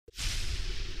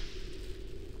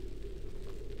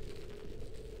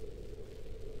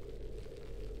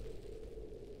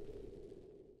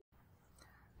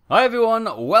Hi everyone,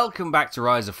 welcome back to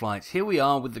Rise of Flight. Here we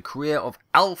are with the career of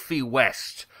Alfie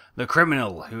West, the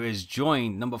criminal who has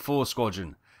joined No.4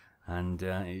 Squadron. And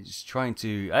he's trying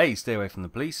to A, stay away from the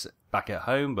police back at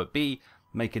home, but B,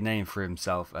 make a name for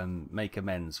himself and make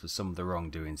amends for some of the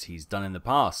wrongdoings he's done in the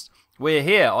past. We're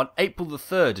here on April the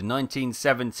 3rd,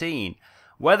 1917.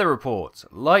 Weather report: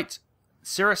 light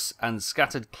cirrus and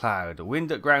scattered cloud.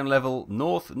 Wind at ground level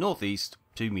north-northeast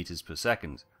 2 meters per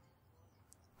second.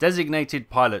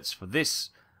 Designated pilots for this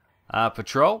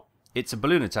patrol. It's a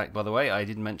balloon attack, by the way. I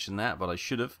didn't mention that, but I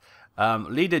should have.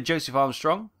 Leader Joseph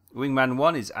Armstrong. Wingman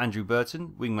 1 is Andrew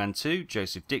Burton. Wingman 2,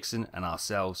 Joseph Dixon. And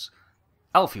ourselves,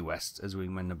 Alfie West, as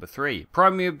Wingman number 3.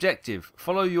 Primary objective: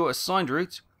 follow your assigned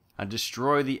route and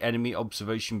destroy the enemy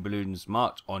observation balloons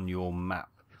marked on your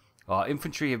map. Our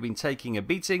infantry have been taking a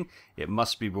beating. It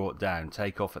must be brought down.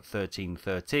 Take off at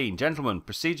 13:13. Gentlemen,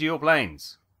 proceed to your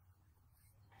planes.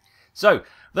 So,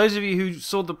 those of you who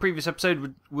saw the previous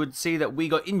episode would see that we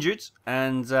got injured,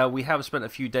 and we have spent a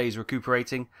few days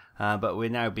recuperating, but we're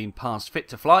now being passed fit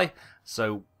to fly,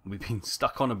 so we've been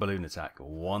stuck on a balloon attack.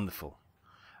 Wonderful.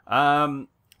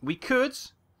 We could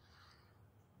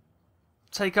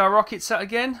take our rockets out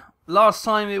again. Last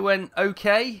time it went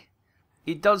okay.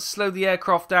 It does slow the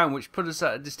aircraft down, which put us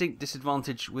at a distinct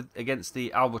disadvantage against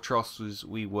the Albatros as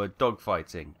we were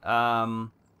dogfighting.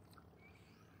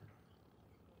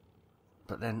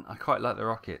 But then I quite like the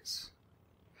rockets.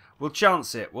 We'll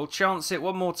chance it. We'll chance it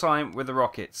one more time with the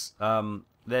rockets.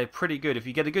 They're pretty good. If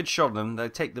you get a good shot of them, they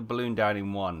take the balloon down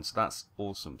in one. So that's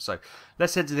awesome. So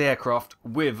let's head to the aircraft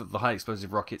with the high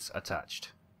explosive rockets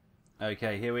attached.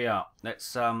 Okay, here we are.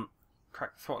 Let's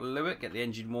crack the throttle a little bit, get the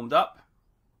engine warmed up.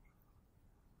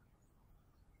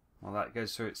 While that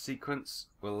goes through its sequence,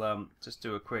 we'll just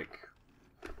do a quick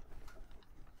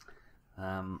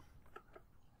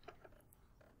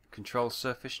control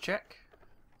surface check.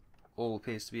 All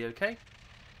appears to be okay.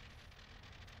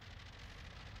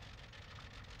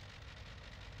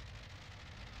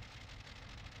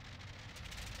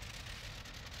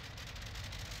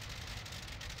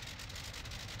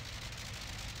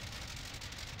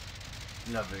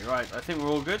 Lovely, right, I think we're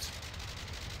all good.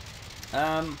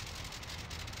 I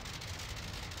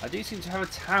do seem to have a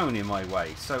town in my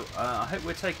way, so I hope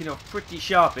we're taking off pretty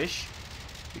sharpish,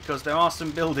 because there are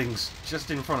some buildings just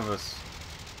in front of us.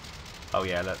 Oh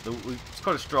yeah, look, it's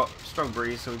quite a strong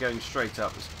breeze, so we're going straight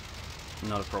up. It's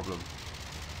not a problem.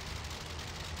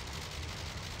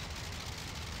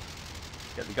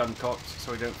 Get the gun cocked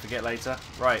so we don't forget later.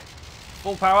 Right,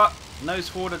 full power, nose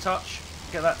forward a touch,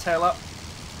 get that tail up.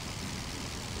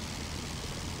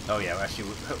 Oh yeah, actually,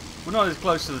 we're not as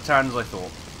close to the town as I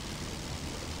thought.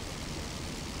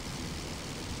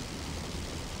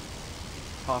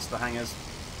 Past the hangars,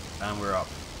 and we're up.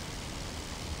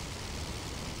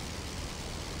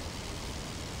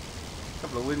 A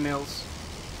couple of windmills.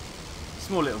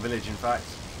 Small little village, in fact.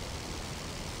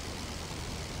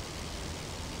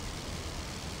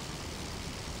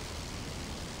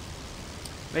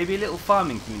 Maybe a little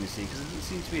farming community, because there doesn't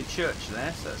seem to be a church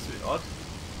there, so that's a bit odd.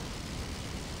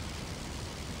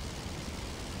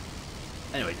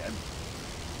 Anyway,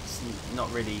 it's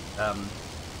not really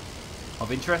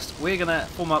of interest. We're going to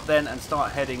form up then and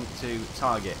start heading to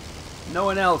target. No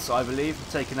one else, I believe,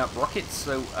 have taken up rockets,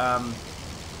 so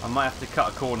I might have to cut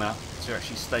a corner to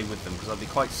actually stay with them, because I'll be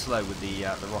quite slow with the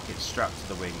rockets strapped to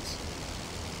the wings.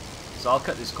 So I'll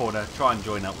cut this corner, try and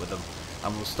join up with them,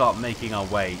 and we'll start making our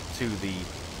way to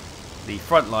the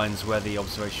front lines where the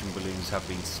observation balloons have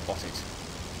been spotted.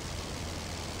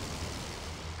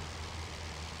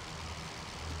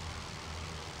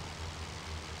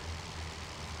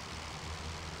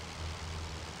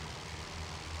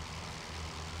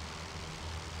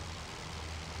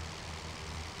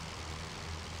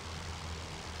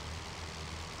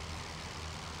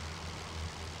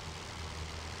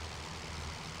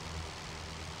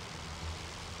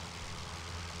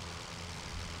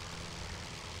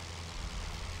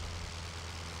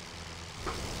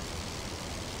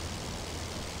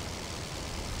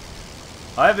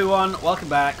 Hi everyone, welcome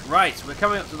back. Right, we're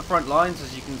coming up to the front lines,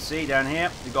 as you can see down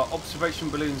here. We've got observation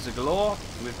balloons galore.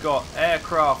 We've got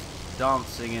aircraft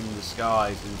dancing in the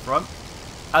skies in front.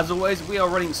 As always, we are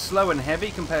running slow and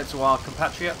heavy compared to our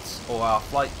compatriots, or our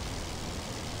flight.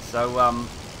 So,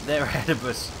 they're ahead of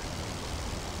us.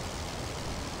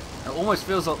 It almost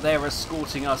feels like they're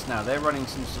escorting us now. They're running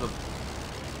some sort of,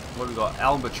 what have we got,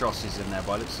 Albatrosses in there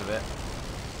by the looks of it.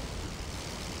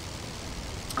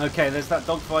 Okay, there's that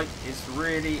dogfight. It's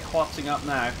really hotting up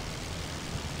now.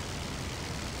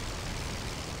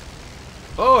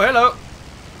 Oh, hello!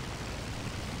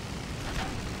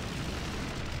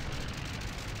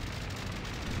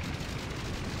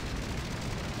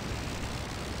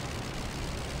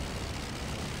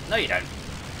 No, you don't.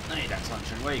 No, you don't,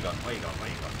 Sunshine. Where you gone? Where you gone? Where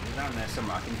you gone? You're down there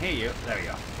somewhere. I can hear you. There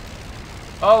you are.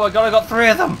 Oh my god, I got 3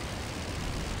 of them!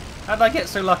 How did I get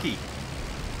so lucky?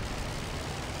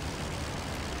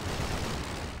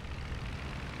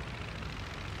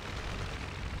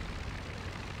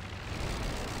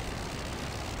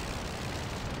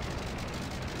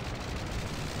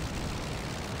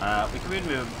 We come in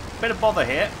with a bit of bother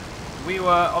here. We were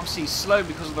obviously slow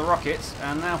because of the rockets,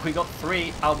 and now we got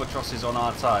 3 Albatrosses on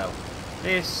our tile.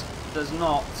 This does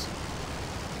not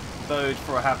bode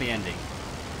for a happy ending.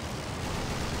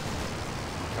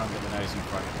 Can't get the nose in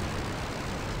front.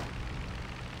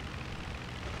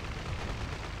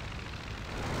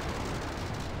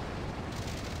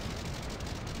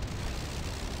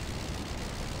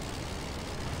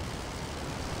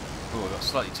 Oh, I got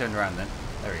slightly turned around then.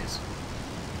 There he is.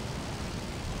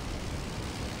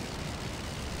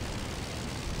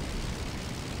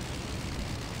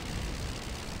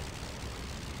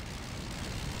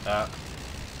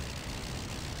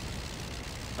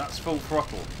 That's full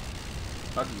throttle.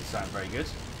 That doesn't sound very good.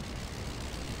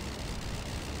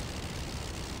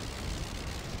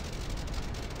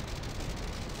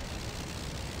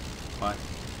 Right.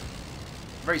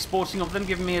 Very sporting of them,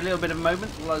 giving me a little bit of a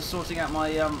moment while I was sorting out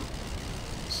my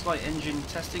slight engine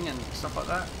testing and stuff like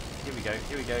that. Here we go,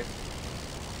 here we go. You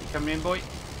coming in, boy?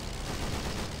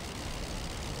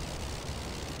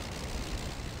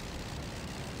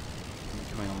 I'm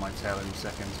coming on my tail in a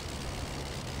second.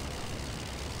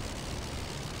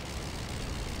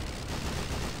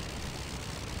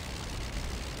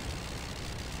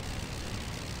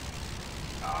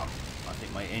 I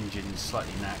think my engine is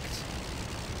slightly knacked.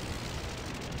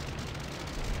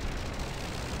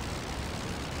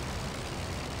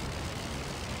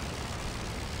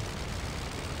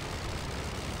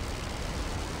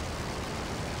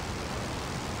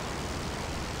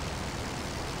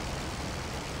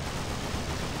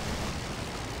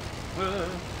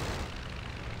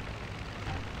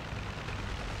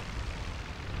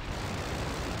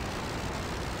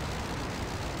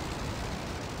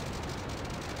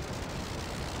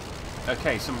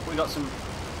 Okay, we got some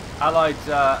allied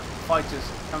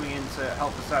fighters coming in to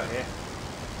help us out here,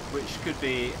 which could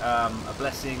be a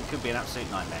blessing, could be an absolute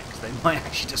nightmare, because they might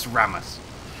actually just ram us.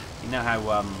 You know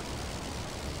how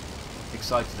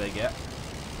excited they get.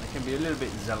 They can be a little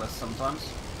bit zealous sometimes.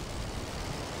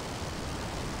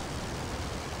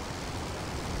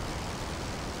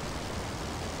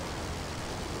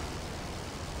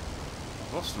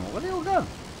 I've lost them all. Where are they all gone?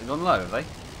 They've gone low, have they?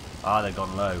 Ah, they've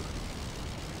gone low.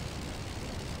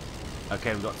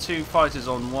 Okay, we've got 2 fighters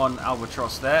on 1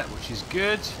 Albatros there, which is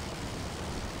good.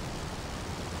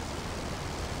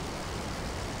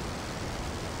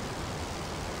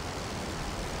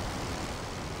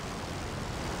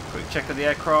 Quick check of the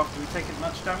aircraft. Do we take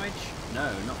much damage?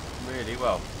 No, not really.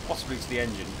 Well, possibly to the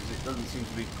engine, because it doesn't seem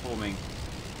to be performing.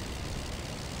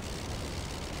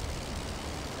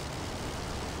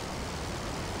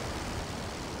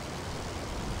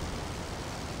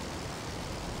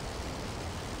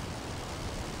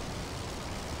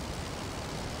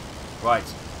 Right,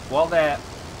 while they're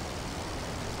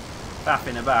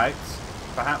faffing about,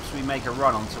 perhaps we make a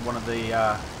run onto one of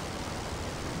the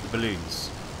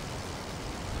balloons.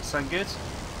 Does that sound good?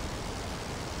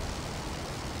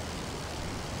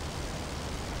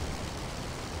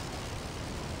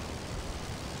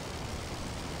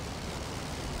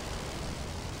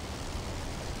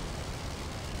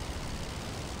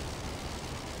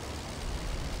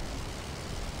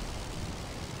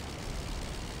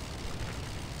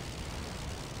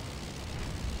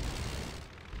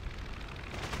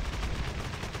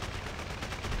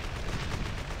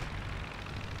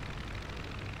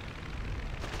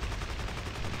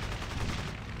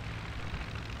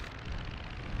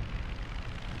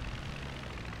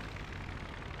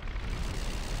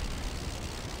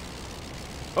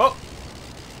 Oh!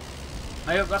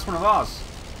 I hope that's one of ours.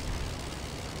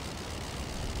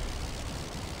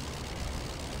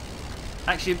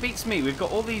 Actually, it beats me. We've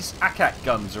got all these ACAC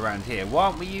guns around here. Why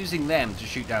aren't we using them to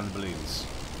shoot down the balloons?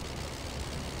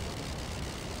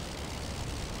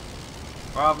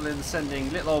 Rather than sending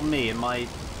little old me and my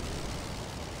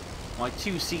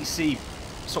 2cc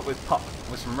Sopwith Pup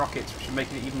with some rockets, which are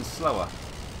making it even slower.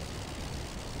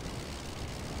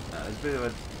 There's a bit of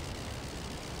a...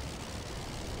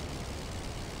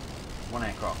 one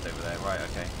aircraft over there, right,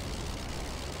 okay.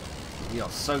 We are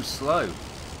so slow.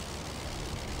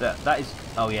 That is...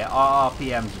 oh yeah, our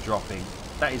RPMs are dropping.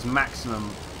 That is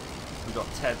maximum. We've got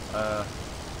 10...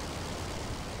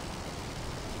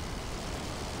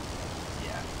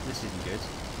 yeah, this isn't good.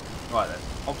 Right then,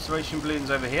 observation balloons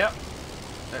over here.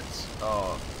 Let's...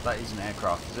 Oh, that is an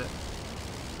aircraft, is it?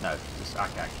 No, just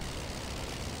Akak.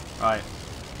 Right.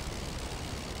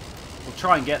 We'll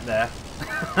try and get there.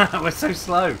 We're so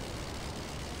slow.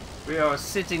 We are a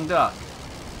sitting duck.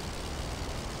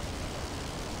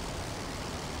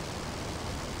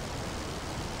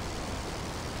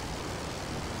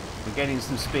 We're getting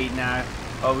some speed now.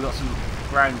 Oh, we've got some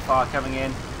ground fire coming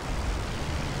in.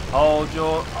 Hold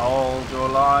your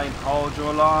line, hold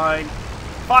your line.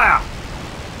 Fire!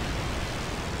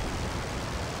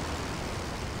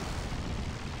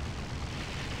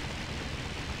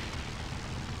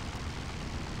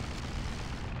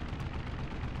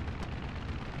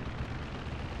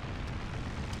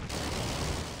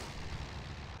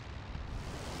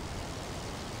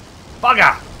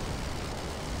 Bugger!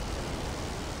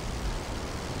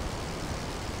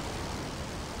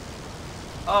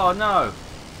 Oh no!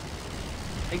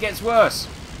 It gets worse.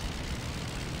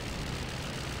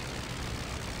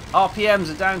 RPMs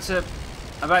are down to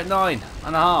about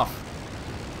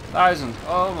 9,500.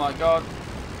 Oh my god!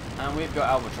 And we've got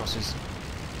albatrosses.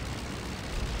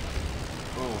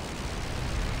 Oh.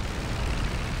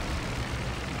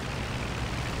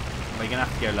 We're gonna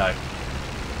have to go low.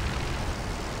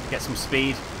 Get some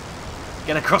speed.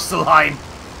 Get across the line.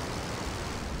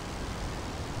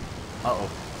 Uh-oh.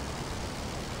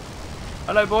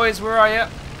 Hello boys, where are you?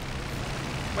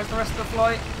 Where's the rest of the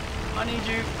flight? I need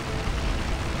you.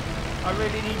 I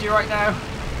really need you right now.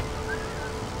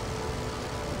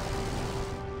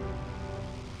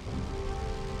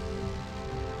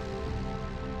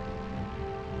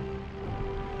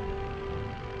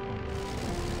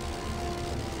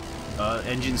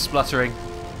 Engine spluttering.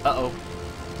 Uh-oh.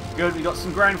 Good, we got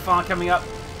some ground fire coming up.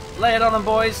 Lay it on them,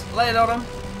 boys. Lay it on them.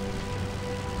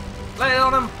 Lay it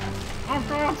on them. Oh,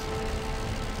 God.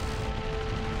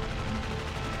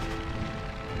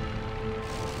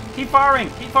 Keep firing,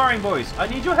 boys. I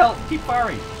need your help. Keep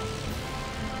firing.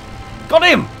 Got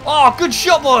him. Oh, good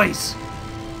shot, boys.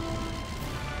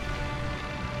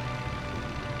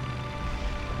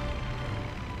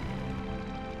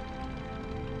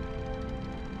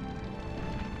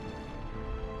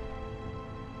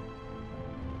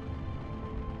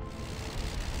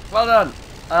 Well done.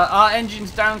 Our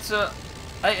engine's down to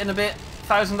 8 and a bit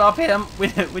thousand RPM.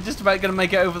 We're just about going to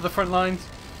make it over the front lines.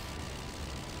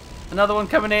 Another one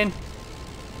coming in.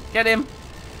 Get him.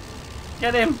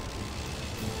 Get him.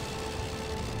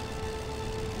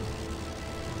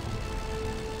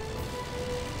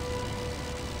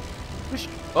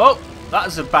 Oh, that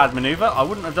is a bad maneuver. I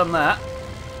wouldn't have done that.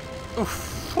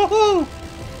 Oof. Woohoo.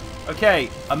 Okay,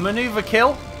 a maneuver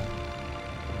kill.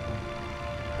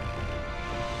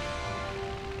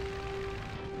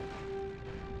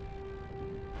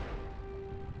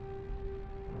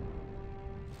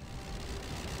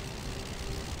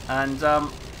 And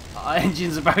our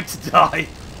engine's about to die.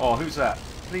 Oh, who's that?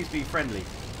 Please be friendly.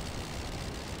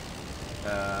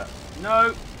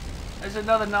 No. There's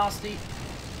another nasty.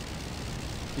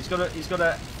 He's got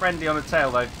a friendly on a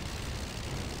tail though.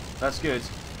 That's good.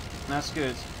 That's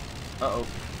good. Uh-oh.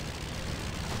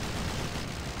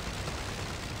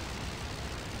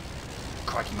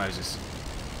 Crikey Moses.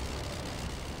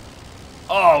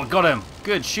 Oh, got him.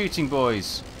 Good shooting,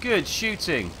 boys. Good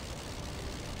shooting.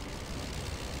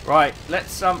 Right,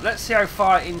 let's see how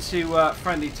far into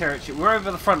friendly territory. We're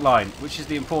over the front line, which is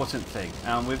the important thing.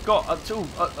 And we've got up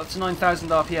to 9,000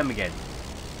 RPM again.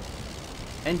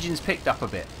 Engine's picked up a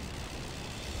bit.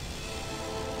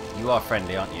 You are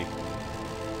friendly, aren't you?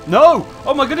 No!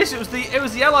 Oh my goodness! It was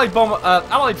the Allied bomber,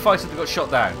 Allied fighter that got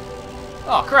shot down.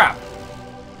 Oh crap!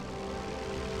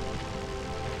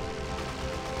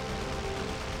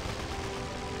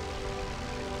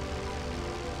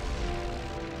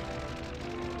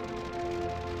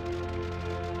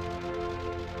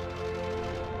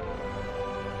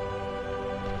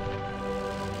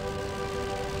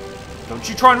 Don't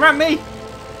you try and ram me!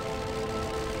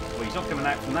 Well, he's not coming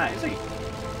out from that, is he?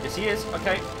 Yes, he is.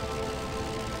 Okay.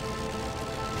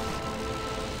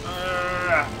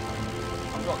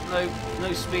 I've got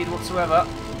no speed whatsoever,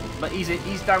 but he's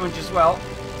damaged as well.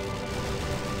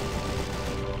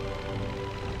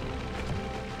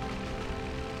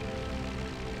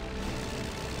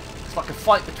 It's like a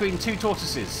fight between two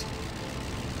tortoises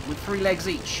with 3 legs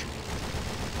each.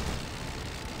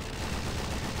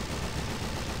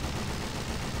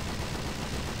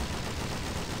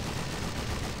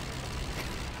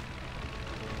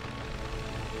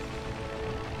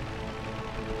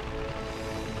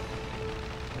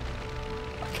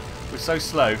 We're so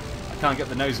slow, I can't get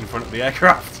the nose in front of the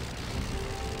aircraft.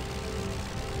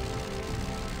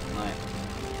 Right.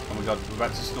 Oh my god, we're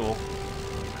about to stall.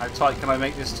 How tight can I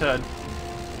make this turn?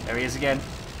 There he is again.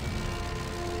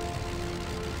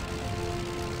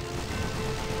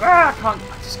 Ah,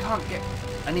 I just can't get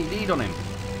any lead on him.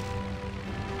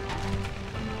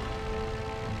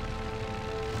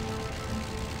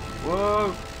 Whoa,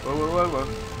 whoa, whoa, whoa,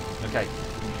 whoa. Okay,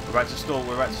 we're about to stall,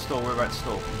 we're about to stall, we're about to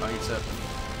stall. I need to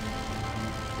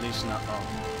loosen up. Oh.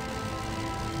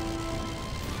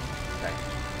 Okay.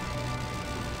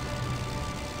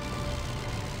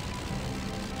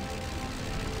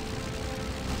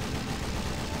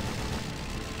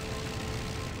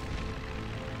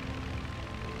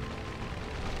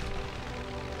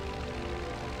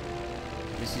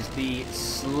 This is the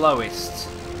slowest,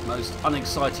 most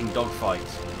unexciting dogfight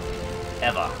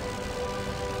ever.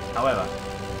 However,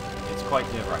 it's quite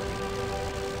nerve-wracking.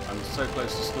 I'm so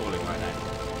close to stalling right now.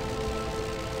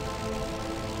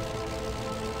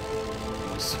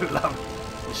 I'm so low.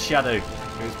 The shadow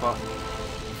goes past.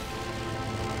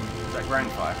 Is that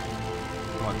ground fire?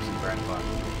 Come on, some ground fire.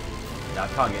 Yeah, I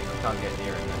can't get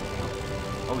near him then.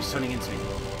 Oh, he's turning into me. Here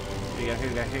we go, here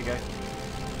we go, here we go.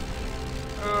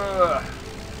 Ugh.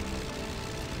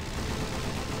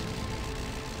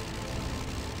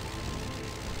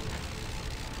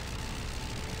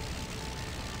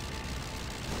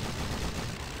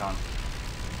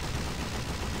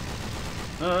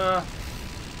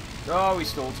 Oh, we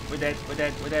stalled. We're dead. We're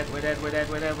dead. We're dead. We're dead. We're dead.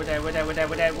 We're dead. We're dead. We're dead. We're dead.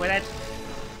 We're dead. We're dead.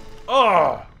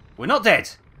 Oh, we're not dead.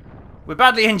 We're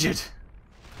badly injured.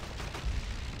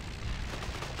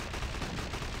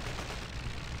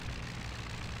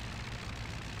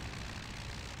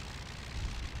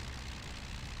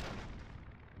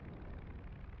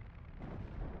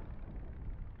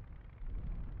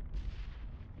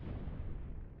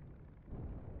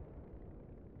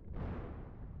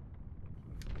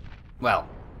 Well,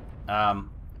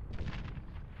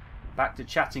 back to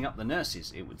chatting up the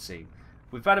nurses, it would seem.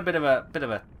 We've had a bit of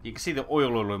a. You can see the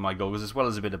oil all over my goggles, as well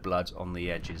as a bit of blood on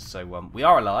the edges. So we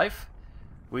are alive.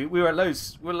 We were at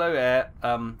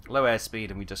low air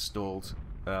speed, and we just stalled.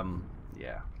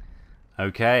 Yeah.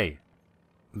 Okay.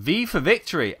 V for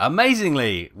victory.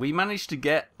 Amazingly, we managed to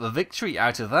get the victory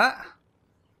out of that.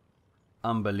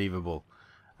 Unbelievable.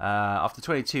 After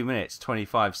 22 minutes,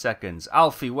 25 seconds,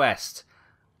 Alfie West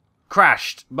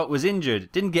crashed, but was injured.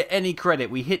 Didn't get any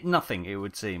credit. We hit nothing, it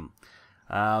would seem.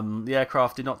 The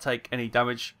aircraft did not take any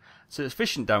damage,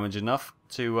 sufficient damage enough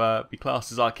to be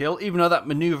classed as our kill. Even though that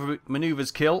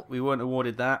maneuver's kill, we weren't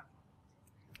awarded that.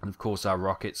 And of course, our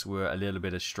rockets were a little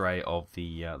bit astray of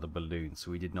the balloon, so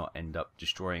we did not end up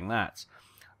destroying that.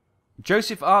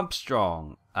 Joseph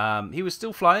Armstrong, he was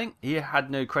still flying. He had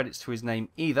no credits to his name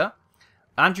either.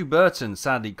 Andrew Burton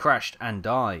sadly crashed and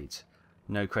died.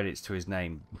 No credits to his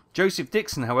name. Joseph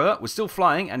Dixon, however, was still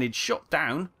flying and he'd shot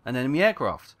down an enemy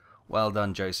aircraft. Well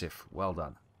done, Joseph. Well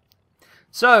done.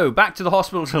 So, back to the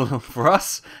hospital for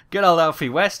us. Good old Alfie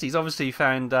West. He's obviously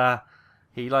found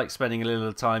he likes spending a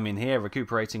little time in here,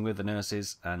 recuperating with the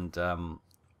nurses and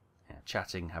yeah,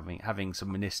 chatting, having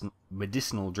some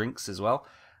medicinal drinks as well.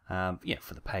 Yeah,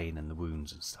 for the pain and the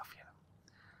wounds and stuff. Yeah,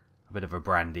 a bit of a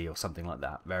brandy or something like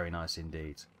that. Very nice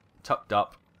indeed. Tucked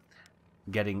up.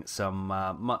 Getting some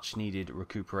much needed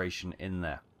recuperation in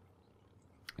there.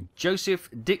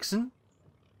 Joseph Dixon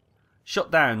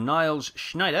shot down Niles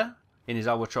Schneider in his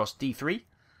Albatros D3.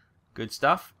 Good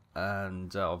stuff.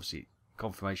 And obviously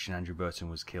confirmation Andrew Burton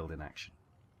was killed in action.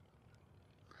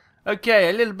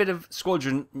 Okay, a little bit of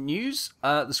squadron news.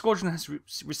 The squadron has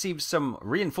received some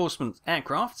reinforcement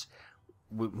aircraft.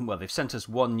 Well, they've sent us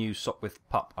one new Sopwith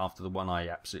Pup after the one I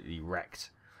absolutely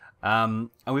wrecked. And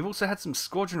we've also had some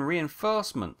squadron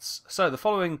reinforcements. So the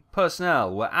following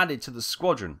personnel were added to the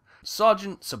squadron.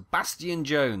 Sergeant Sebastian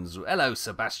Jones. Hello,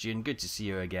 Sebastian. Good to see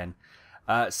you again.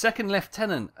 Second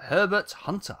Lieutenant Herbert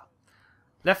Hunter.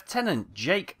 Lieutenant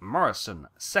Jake Morrison.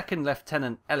 Second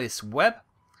Lieutenant Ellis Webb.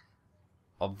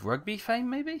 Of rugby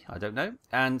fame, maybe? I don't know.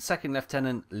 And Second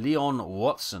Lieutenant Leon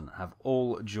Watson have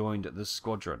all joined the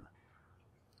squadron.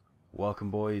 Welcome,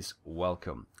 boys.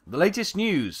 Welcome. The latest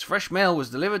news. Fresh mail was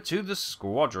delivered to the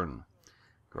squadron.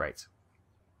 Great.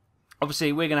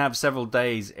 Obviously, we're going to have several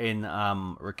days in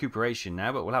recuperation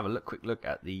now, but we'll have a quick look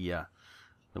at the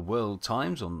World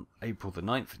Times on April the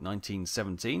 9th,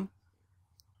 1917.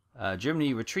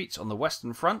 Germany retreats on the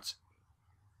Western Front.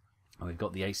 And we've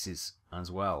got the aces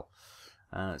as well.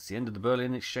 It's the end of the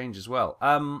Berlin Exchange as well.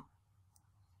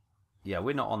 Yeah,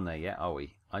 we're not on there yet, are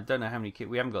we? I don't know how many kills.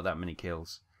 We haven't got that many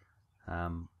kills.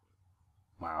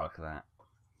 Wow, look at that.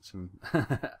 Some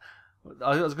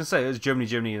I was going to say it was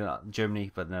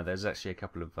Germany, but no, there's actually a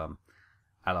couple of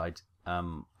Allied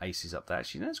aces up there.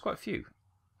 Actually, no, there's quite a few.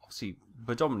 Obviously,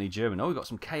 predominantly German. Oh, we've got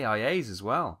some KIAs as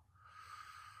well.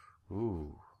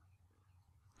 Ooh,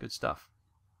 Good stuff.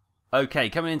 Okay,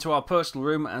 coming into our personal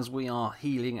room as we are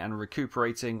healing and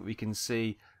recuperating, we can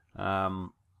see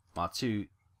our 2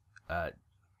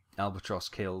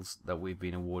 Albatros kills that we've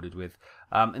been awarded with.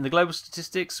 In the global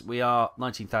statistics, we are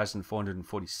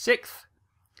 19,446th,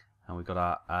 and we've got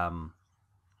our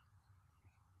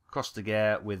Cross de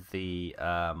Guerre with the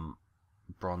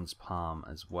Bronze Palm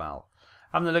as well.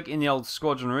 Having a look in the old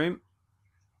squadron room,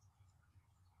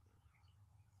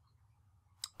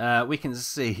 we can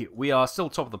see we are still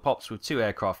top of the pops with 2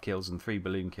 aircraft kills and 3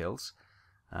 balloon kills.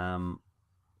 And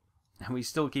we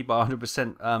still keep our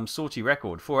 100% sortie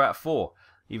record, 4 out of 4,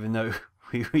 even though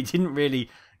we didn't really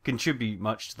contribute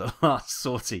much to the last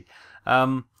sortie.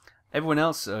 Everyone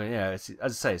else, yeah, as I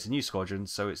say, it's a new squadron,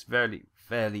 so it's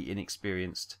fairly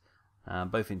inexperienced,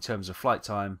 both in terms of flight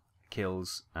time,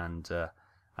 kills, and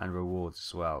rewards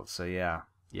as well. So yeah,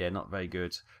 not very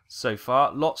good so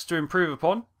far. Lots to improve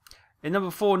upon. In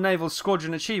number 4 Naval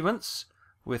Squadron Achievements,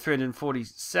 we're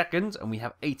 342nd, and we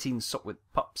have 18 Sopwith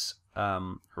Pups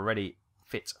already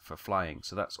fit for flying.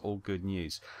 So that's all good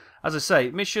news. As I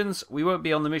say, missions, we won't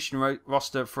be on the mission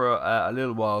roster for a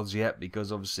little while yet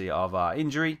because obviously of our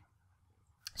injury.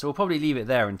 So we'll probably leave it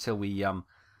there until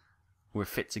we're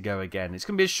fit to go again. It's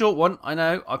going to be a short one, I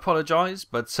know. I apologise,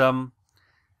 but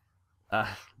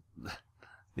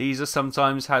these are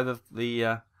sometimes how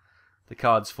the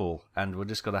cards fall, and we're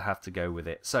just going to have to go with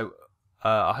it. So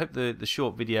I hope the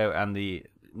short video and the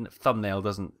thumbnail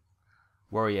doesn't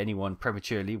worry anyone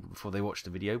prematurely before they watch the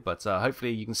video, but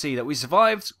hopefully you can see that we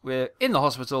survived, we're in the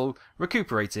hospital,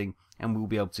 recuperating, and we'll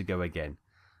be able to go again.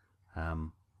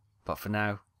 But for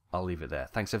now, I'll leave it there.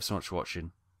 Thanks ever so much for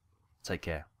watching. Take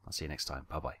care. I'll see you next time.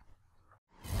 Bye-bye.